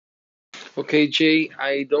Okay, Jay,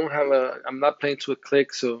 I'm not playing to a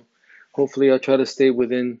click, so hopefully I'll try to stay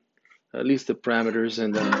within at least the parameters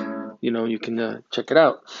and, you can check it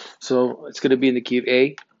out. So it's going to be in the key of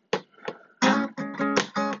A.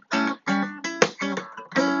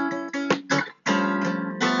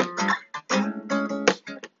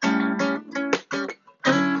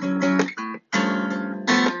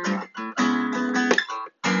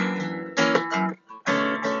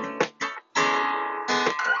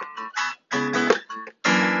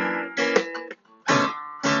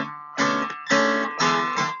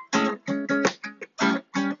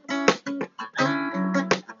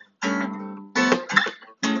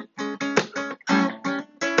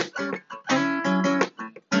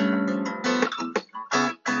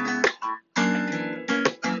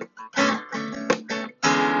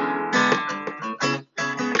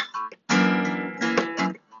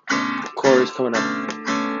 Chorus coming up.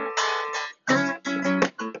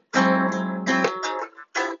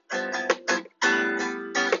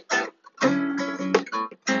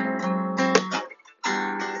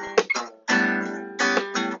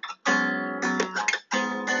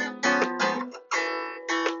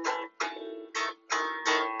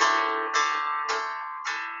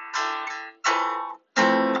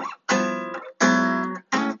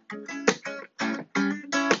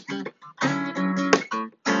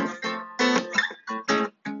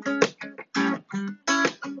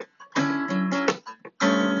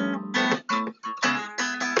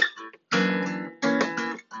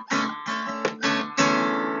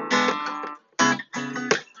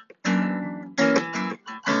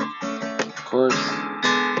 Chorus.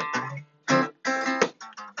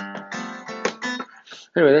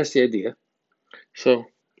 Anyway, that's the idea. So,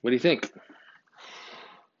 what do you think?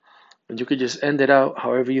 And you could just end it out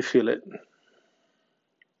however you feel it.